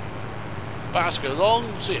 But as we go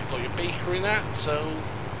along, so you've got your bakery in that, so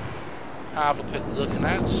have a quick look in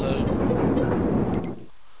that, so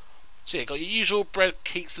you've got your usual bread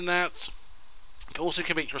cakes in that. You also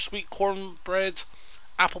can make your sweet corn bread,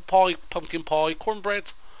 apple pie, pumpkin pie,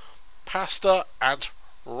 cornbread, pasta and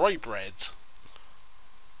rye bread.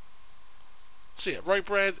 So yeah, rye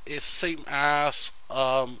bread is the same as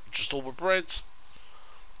just over bread.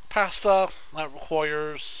 Pasta, that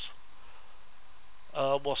requires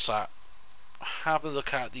what's that? Have a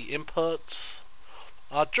look at the inputs.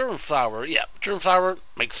 German flour, yeah, German flour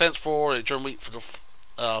makes sense for the German wheat for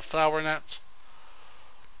the flour in that.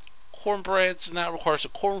 Cornbread, and that requires a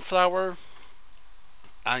corn flour.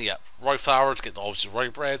 And yeah, rye flour to get the obviously rye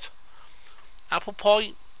bread. Apple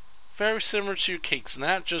pie, very similar to your cakes and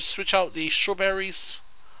that, just switch out the strawberries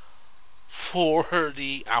for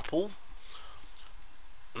the apple.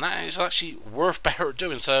 And that is actually worth better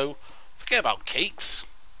doing, so forget about cakes.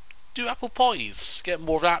 Do apple pies, get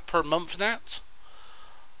more of that per month in that.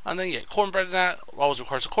 And then yeah, cornbread in that always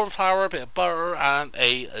requires a corn flour, a bit of butter and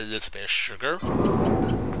a little bit of sugar.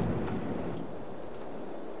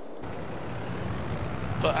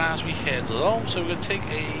 But as we head along, so we're going to take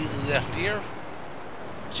a left here.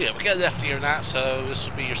 So yeah, we get a left here in that, so this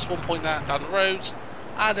will be your spawn point that down the road.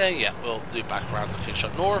 And then yeah, we'll loop back around and finish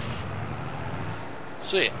up north.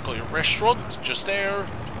 So yeah, got your restaurant just there.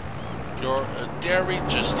 Your dairy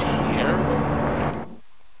just here.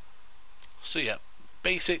 So yeah,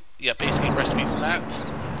 basically recipes and that.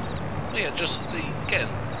 But yeah, just again,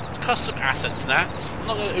 custom assets and that. I'm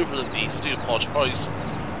not going to overlook these, I do apologise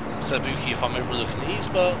to Buki if I'm overlooking these,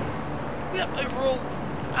 but yeah, overall,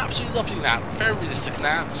 absolutely lovely in that. Very realistic in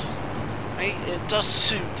that. I mean, it does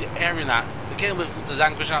suit the area in that. Again, with the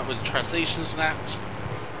language in that, with the translations and that.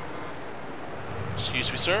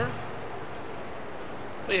 Excuse me, sir.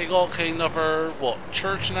 But yeah, you got another, what,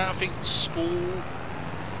 church and that, I think, school,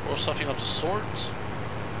 or something of the sort. So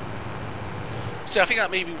yeah, I think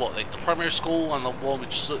that may be what, like the primary school, and the one we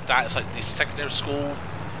just looked at is like the secondary school.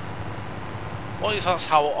 Well, at least that's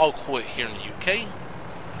how I'll call it here in the UK.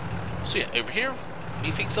 So yeah, over here,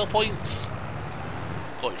 methane cell point.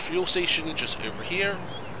 Got your fuel station just over here.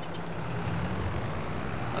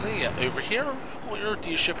 And then yeah, over here, got your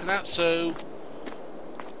dealership and that, so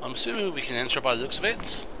I'm assuming we can enter by the looks of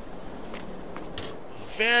it.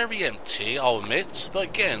 Very empty, I'll admit, but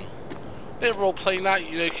again, a bit of role playing that,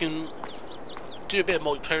 you know, you can do a bit of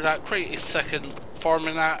multiplayer that, create a second farm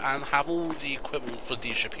in that, and have all the equipment for the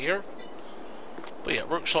dealership here. But yeah,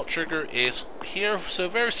 workshop trigger is here, so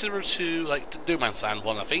very similar to like the No Man's Land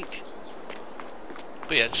one, I think.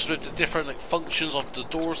 But yeah, just with the different like functions of the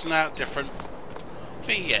doors and that, different. I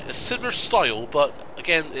think yeah, it's similar style, but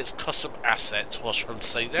again, it's custom assets. What I was trying to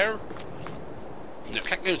say there. You know,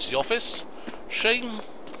 can't go to the office. Shame.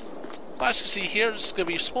 But as you can see here, it's going to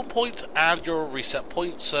be your spawn point and your reset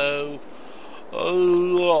point. So a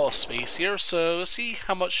lot of space here. So let's see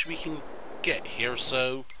how much we can get here.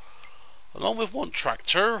 So along with one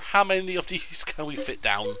tractor, how many of these can we fit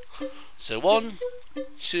down? So 1,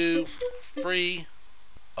 2, 3.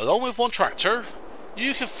 Along with one tractor,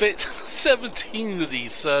 you can fit 17 of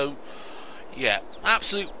these. So yeah,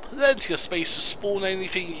 absolute plenty of space to spawn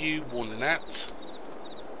anything you want in that.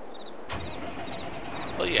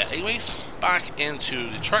 But yeah, anyways, back into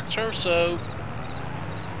the tractor. So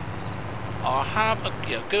I'll have a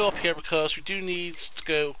go up here because we do need to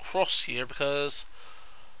go across here because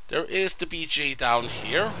there is the BJ down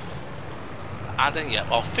here. And then yeah,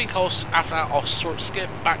 I think after that I'll sort of skip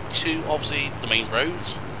back to obviously the main road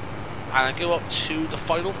and I go up to the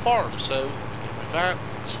final farm. So get rid of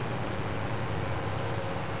that.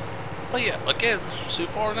 But yeah, again, so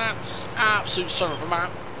far in that, absolute son of a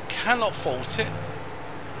map, cannot fault it.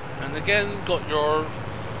 And again, got your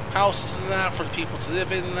houses and that for the people to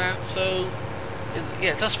live in and that, so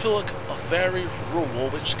yeah, it does feel like a very rural,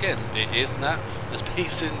 which again, it is and that. It's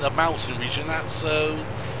based in the mountain region that, so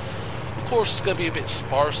of course it's going to be a bit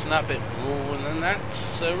sparse and that, a bit rural and that,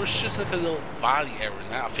 so it's just like a little valley area in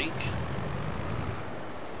that, I think.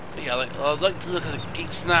 But yeah, like, I like to look at the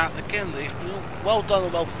gates and that, again, they've been well done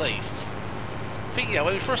and well placed. I think, yeah,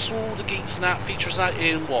 when we first saw the gates and that, features that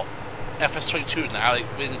in, what, FS22 now, like,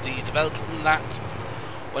 in the development and that,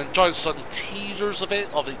 when Giant started teasers of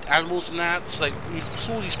it, of the animals and that, like, we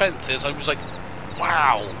saw these fences, I was like,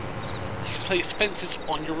 wow, you can place fences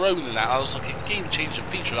on your own and that. I was like, a game-changing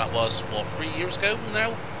feature that was, what, 3 years ago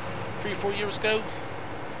now? 3 or 4 years ago?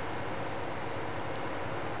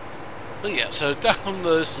 But yeah, so down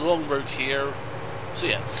this long road here, so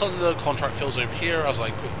yeah, some of the contract fills over here as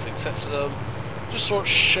I quickly accepted them. Just sort of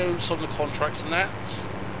showed some of the contracts and that.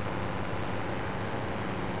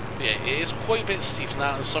 But yeah, it is quite a bit steep in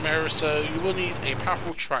that in some areas, so you will need a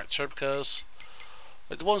powerful tractor because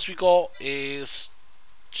like, the ones we got is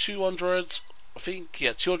 200, I think,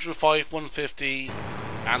 yeah, 205, 150,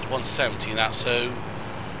 and 170 in that, so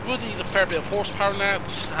you will need a fair bit of horsepower in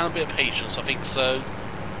that and a bit of patience, I think so.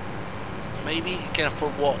 Maybe, again, for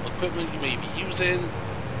what equipment you may be using,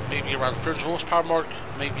 maybe around 300 horsepower mark,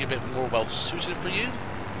 maybe a bit more well suited for you.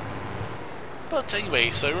 But anyway,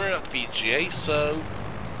 so we're at the PDA, so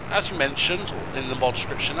as you mentioned in the mod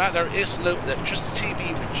description that there is no electricity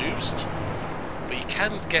being produced, but you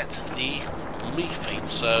can get the methane,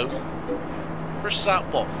 so versus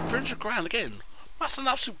that, what, 300 grand again? That's an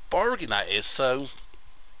absolute bargain that is, so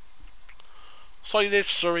silage,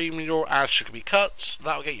 slurry, manure, and sugar can be cut.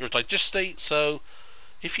 That will get your digestate. So,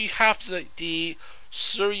 if you have the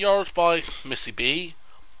slurry yard by Missy B,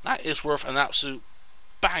 that is worth an absolute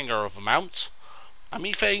banger of amount. And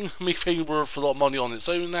methane worth a lot of money on its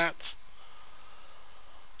own. That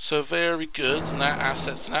so very good. And that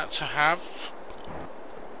assets and that to have.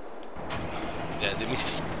 Yeah, let me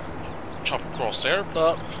just chop across there,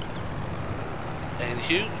 but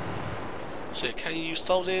anywho, so can you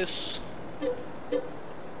sell this?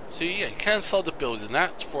 So yeah, you can sell the building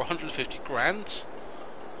that for 150 grand.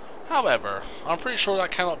 However, I'm pretty sure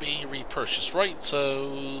that cannot be repurchased, right?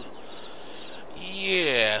 So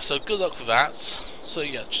yeah, so good luck with that. So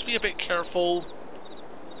yeah, just be a bit careful.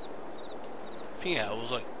 I think, yeah, I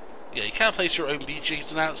was like, yeah, you can place your own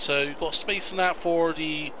BGs in that. So you've got space in that for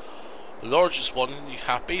the largest one. You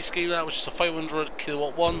have base game that, which is a 500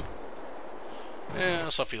 kilowatt one. Yeah,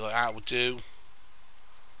 something like that would do.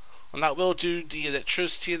 And that will do the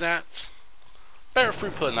electricity in that. Better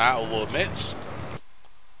throughput in that, I will admit.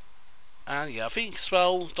 And yeah, I think as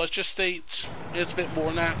well, digestate is a bit more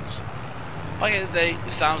than that. By the end of the day,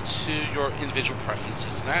 it's down to your individual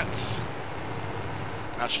preferences in that.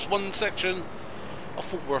 That's just one section I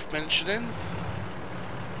thought worth mentioning.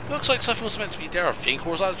 It looks like something was meant to be there, I think,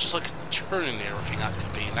 or was that just like a turn in there, I think that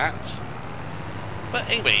could be in that. But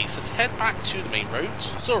anyways, let's head back to the main road.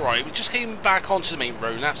 So right, we just came back onto the main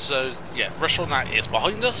road now, so yeah, restaurant that is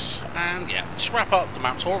behind us. And yeah, to wrap up the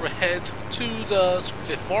map tour, we head to the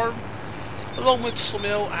 5th farm, along with the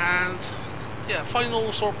sawmill, and yeah,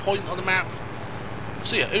 final sort of point on the map.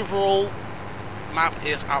 So yeah, overall, map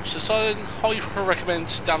is absolutely solid. Highly recommend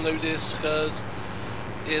download this because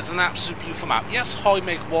it is an absolute beautiful map. Yes, high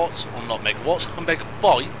megawatt, or not megawatt,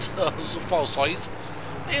 megabyte as a file size.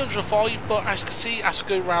 805, but as you can see, as we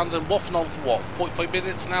go around and waffling on for what, 45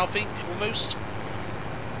 minutes now, I think, almost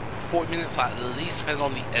 40 minutes at least, depending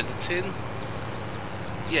on the editing.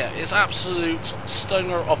 Yeah, it's absolute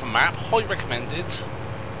stoner of a map, highly recommended.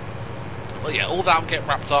 But yeah, all that will get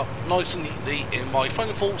wrapped up nice and neatly in my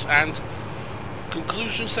final thoughts and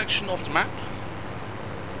conclusion section of the map.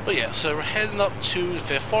 But yeah, so we're heading up to the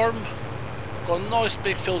 5th farm. Got a nice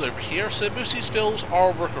big field over here, so most of these fields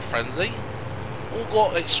are worker friendly. All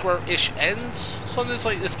got like square-ish ends. Some of this,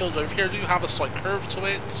 like this build over here, do have a slight curve to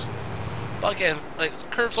it. But again, like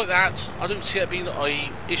curves like that, I don't see it being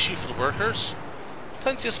an issue for the workers.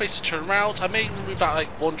 Plenty of space to turn around. I may remove out like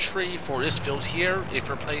one tree for this field here if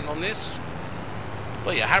you're playing on this.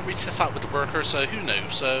 But yeah, I haven't really tested out with the workers, so who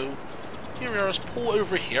knows. So here we are. Let's pull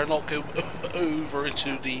over here, not go over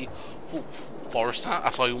into the forest.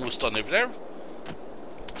 That's what I almost done over there.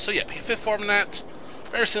 So yeah, 5th farm that.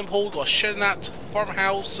 Very simple, got a shed in that,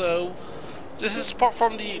 farmhouse, so this is apart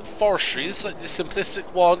from the forestry, this is like the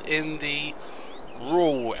simplistic one in the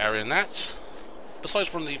rural area in that. Besides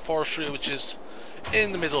from the forestry, which is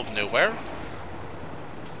in the middle of nowhere.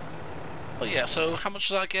 But yeah, so how much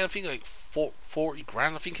was that again? I think like 40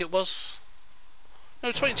 grand, I think it was.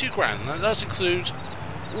 No, 22 grand, that does include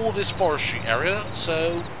all this forestry area,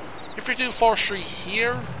 so if you're doing forestry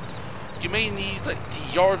here, you may need like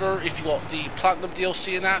the yarder if you got the platinum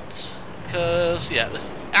DLC in that, because yeah,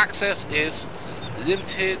 access is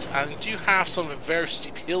limited and you do have some very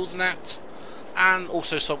steep hills in that, and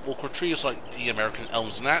also some awkward trees like the American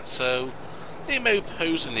elms in that, so they may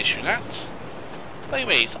pose an issue in that. But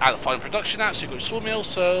anyways, at the final production that, so you've got your sawmill,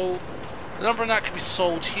 so the number in that can be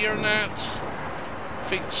sold here in that.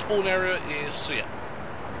 think spawn area is, so yeah.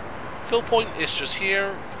 Fill point is just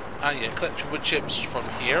here, and yeah, collect your wood chips from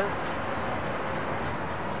here.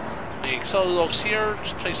 And you can sell the logs here,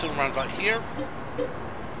 just place them around about here.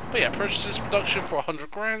 But yeah, purchase this production for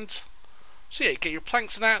 100 grand. So yeah, get your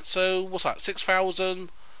planks in that, so what's that,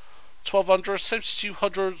 6,000, 1,200,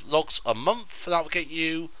 7,200 logs a month, and that will get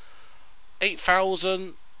you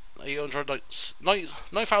 8,800,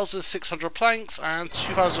 9,600 planks and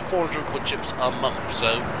 2,400 wood chips a month. So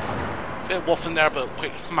a bit of waffling there, but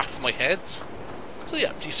quick math in my head. So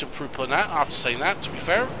yeah, decent throughput in that, after saying that, to be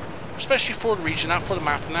fair. Especially for the region out, for the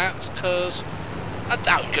map and that, because I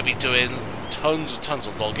doubt you're going to be doing tons and tons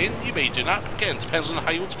of logging. You may do that, again, depends on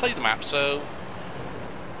how you want to play the map, so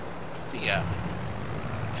yeah.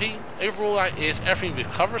 I think overall that is everything we've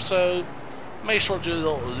covered, so make sure to do a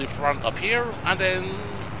little loop around up here, and then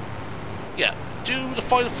yeah, do the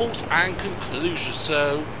final thoughts and conclusions.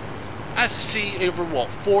 So as you see, over what,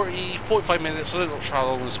 45 minutes, I don't know how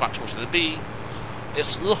long this map tour's going to be.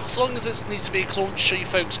 It's as long as it needs to be, because I want to show you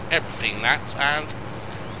folks everything that, and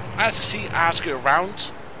as you see, as you go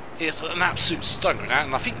around, it's an absolute stunner that,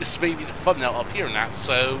 and I think this may be the thumbnail up here and that,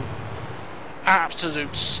 so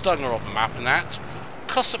absolute stunner of a map and that.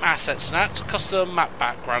 Custom assets and that, custom map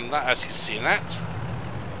background and that, as you can see in that.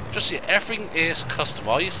 Just see, everything is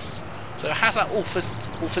customized, so it has that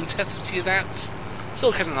authenticity of that.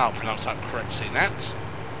 Still cannot pronounce that correctly in that.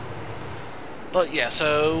 But yeah,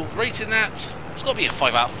 so rating that, it's got to be a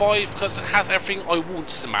 5 out of 5 because it has everything I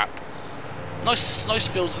want in the map. Nice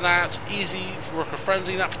fields in that, easy worker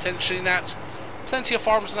friendly in that, potentially in that. Plenty of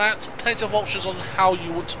farms in that, plenty of options on how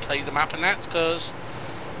you want to play the map in that, because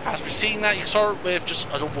as we've seen that, you can start with just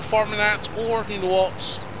a normal farm in that, or you know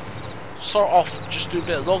what, start off just doing a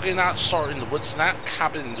bit of logging in that, start in the woods in that,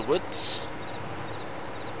 cabin in the woods,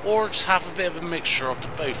 or just have a bit of a mixture of the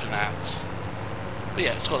both in that. But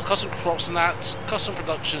yeah, it's got custom crops in that, custom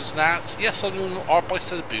productions in that. Yes, some of them are by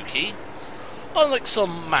Celebuki. Unlike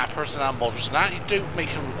some mappers and modders and that, you don't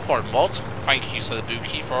make a required mod. Thank you,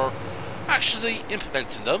 Celebuki, for actually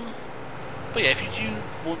implementing them. But yeah, if you do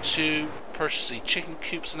want to purchase the chicken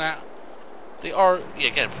coops and that, they are, yeah,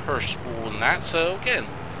 again, purchasable and that. So again,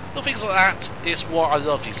 little things like that is what I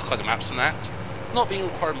love these kind of maps and that. Not being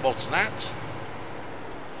required mods and that.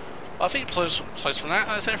 But I think besides from that,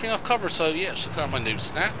 that's everything I've covered. So yeah, just looking at my notes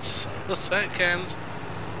and that. The second,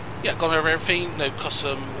 yeah, gone over everything, no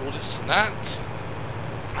custom audits and that.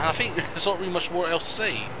 And I think there's not really much more else to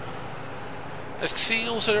say. As you can see,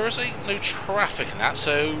 also there is no traffic in that,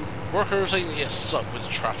 so workers ain't get stuck with the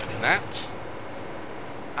traffic in that.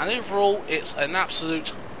 And overall, it's an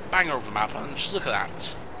absolute banger of a map, and just look at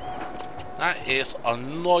that. That is a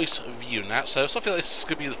nice view in that, so something like this is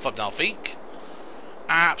going to be the thumbnail, I think.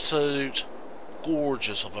 Absolute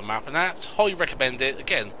gorgeous of a map in that. Highly recommend it,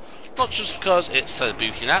 again, not just because it's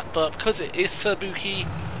Celebuki in that, but because it is Celebuki,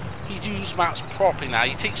 he does maps properly now.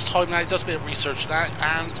 He takes time now, he does a bit of research in that,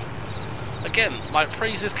 and again, my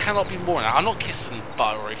praises cannot be more now. I'm not kissing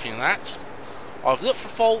butt or anything like that. I've looked for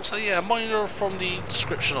faults, so yeah, minor from the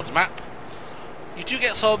description of the map. You do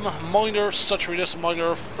get some minor stutteriness,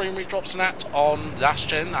 minor frame rate drops in that on last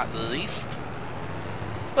gen at least.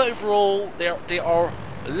 But overall, they are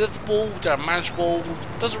livable, they're manageable,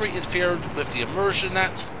 doesn't really interfere with the immersion in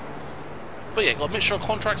that. But yeah, got a mixture of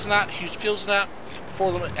contracts in that, huge fields in that,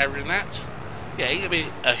 4 limit area in that. Yeah, it's going to be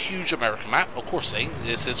a huge American map, of course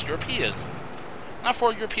this is European. Now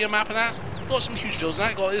for a European map in that, got some huge fields in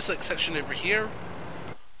that, got this like section over here.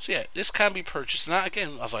 So yeah, this can be purchased in that,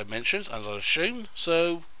 again, as I mentioned, as I've shown.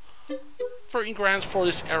 So, 13 grand for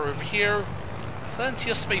this area over here.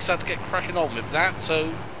 Plenty of space out to get cracking on with that,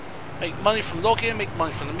 so make money from logging, make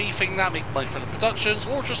money from the methane that, make money from the productions,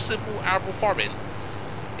 or just simple arable farming.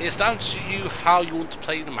 It's down to you how you want to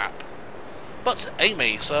play the map. But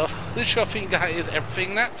anyway, so literally I think that is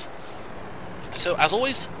everything that. So as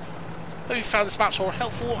always, hope you found this map tour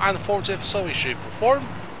helpful and informative in some way, shape or form.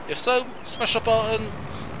 If so, smash the button,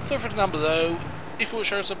 feel free to down below. If you want to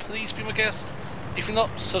share, so please be my guest. If you're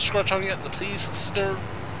not subscribed to the channel yet, then please consider.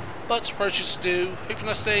 But for as you to do, hope you have a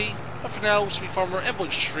nice day. But for now, speak farmer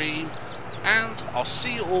EnvoyXtreme, and I'll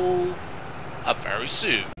see you all very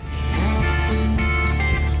soon.